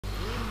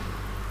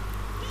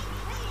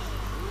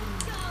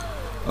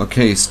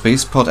Okay,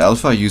 Spaceport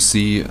Alpha, you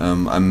see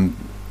I'm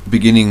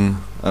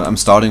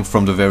starting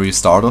from the very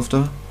start of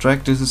the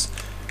track. This is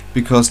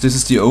because this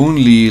is the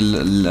only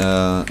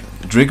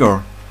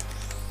trigger,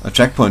 a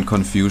checkpoint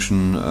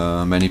confusion,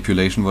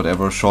 manipulation,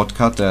 whatever,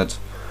 shortcut that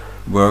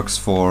works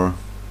for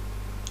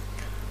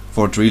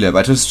Dreelab.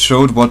 I just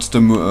showed what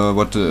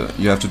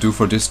you have to do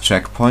for this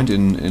checkpoint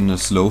in a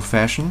slow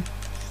fashion.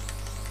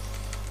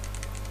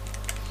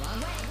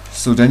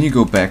 So then you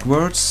go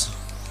backwards.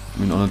 I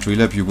mean, on a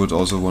Dreelab you would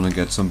also want to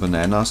get some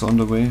bananas on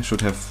the way.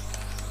 Should have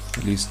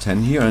at least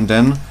 10 here, and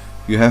then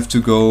you have to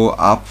go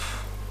up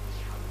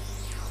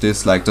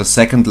this, like the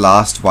second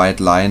last white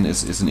line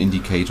is an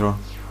indicator.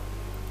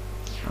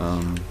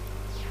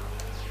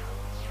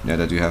 Yeah,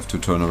 that you have to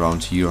turn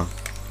around here.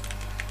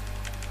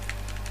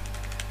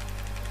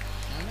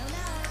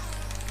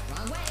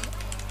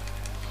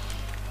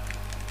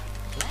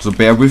 So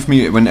bear with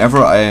me, whenever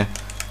I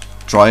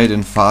try it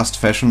in fast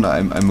fashion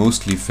I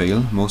mostly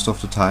fail, most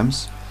of the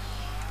times.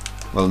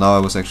 Well, now I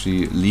was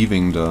actually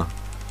leaving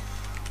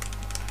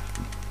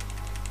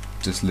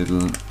this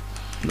little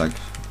like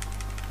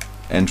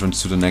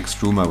entrance to the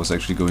next room. I was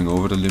actually going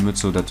over the limit,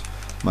 so that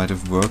might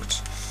have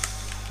worked.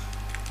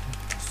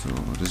 So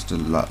this is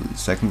the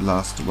second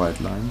last white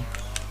line.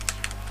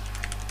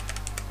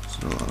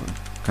 So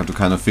have to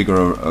kind of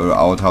figure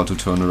out how to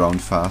turn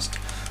around fast.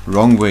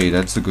 Wrong way,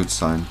 that's a good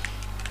sign.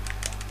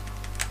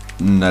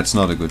 That's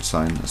not a good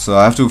sign. So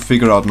I have to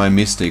figure out my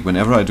mistake.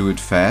 Whenever I do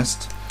it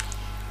fast,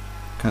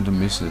 kind of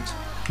miss it.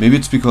 Maybe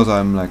it's because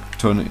I'm like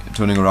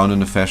turning around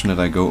in a fashion that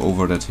I go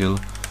over that hill.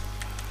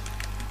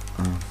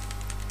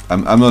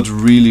 I'm not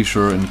really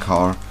sure in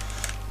car.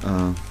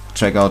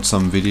 Check out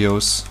some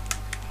videos.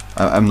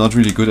 I'm not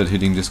really good at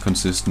hitting this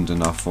consistent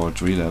enough for a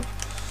Dreelab.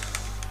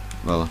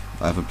 Well,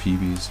 I have a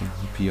PB, so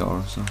a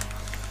PR, so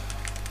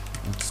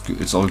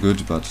it's all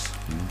good, but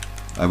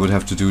I would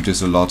have to do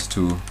this a lot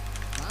to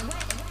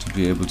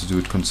be able to do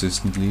it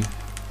consistently.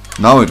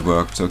 Now it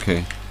worked,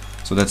 okay.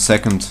 So that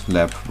second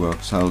lap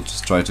worked. I'll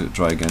just try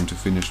again to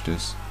finish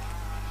this.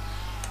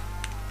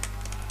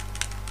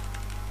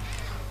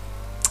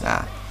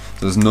 So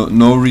there's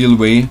no real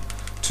way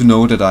to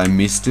know that I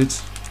missed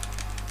it.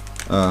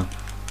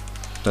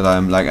 That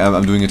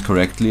I'm doing it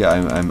correctly.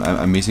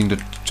 I'm missing the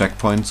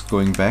checkpoints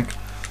going back.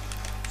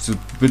 It's a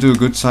bit of a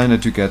good sign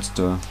that you get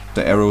the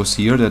arrows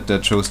here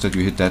that shows that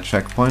you hit that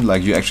checkpoint.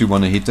 Like you actually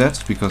want to hit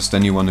that, because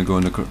then you want to go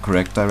in the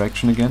correct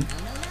direction again.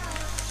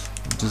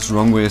 This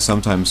wrong way is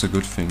sometimes a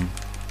good thing.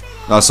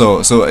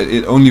 So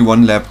only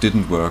one lap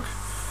didn't work.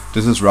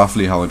 This is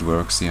roughly how it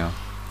works, yeah.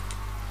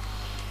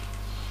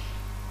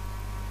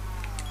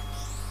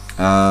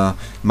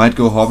 Might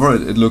go hover.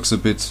 It looks a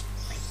bit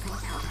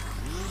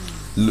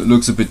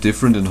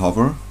different in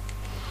hover,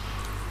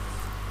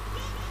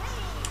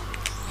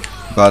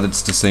 but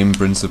it's the same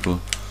principle.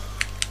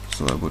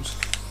 So I would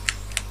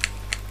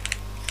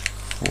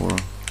 4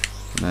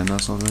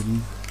 bananas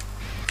already.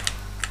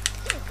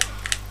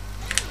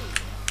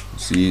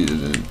 See,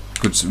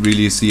 could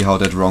really see how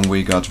that wrong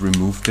way got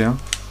removed there.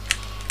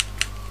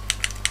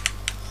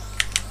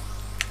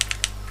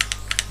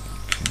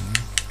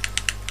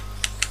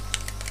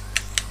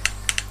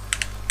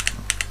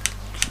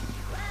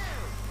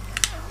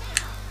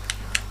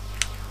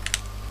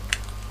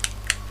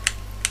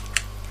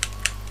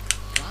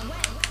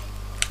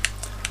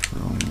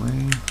 Wrong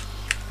way.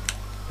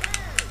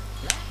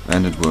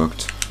 And it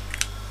worked.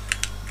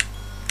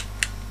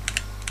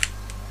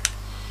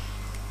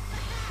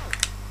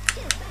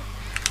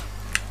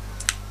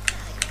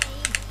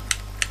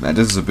 Man,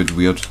 this is a bit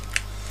weird.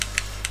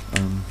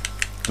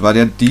 But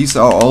yeah, these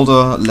are all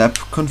the lap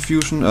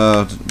confusion,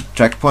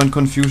 checkpoint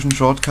confusion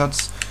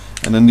shortcuts.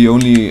 And then the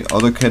only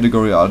other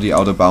category are the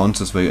outer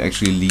bounces, where you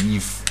actually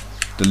leave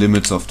the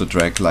limits of the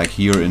track, like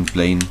here in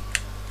plane.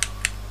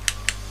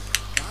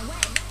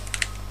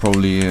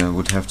 Probably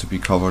would have to be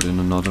covered in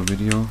another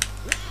video.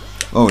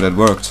 Oh, that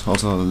worked.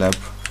 Also a lap.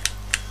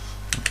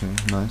 Okay,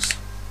 nice.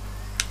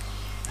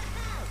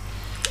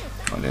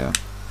 But yeah,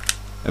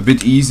 a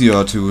bit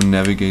easier to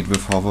navigate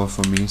with hover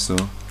for me, so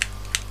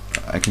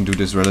I can do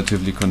this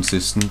relatively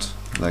consistent,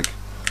 like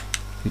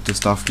hit the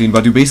stuff clean.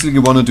 But you basically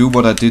want to do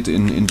what I did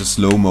in the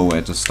slow-mo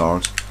at the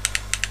start.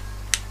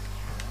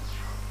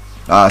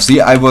 See,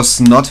 I was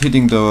not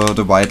hitting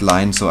the white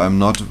line, so I'm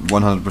not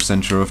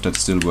 100% sure if that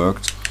still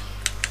worked.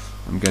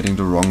 I'm getting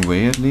the wrong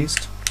way at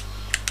least.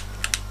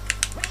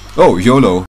 Oh, YOLO!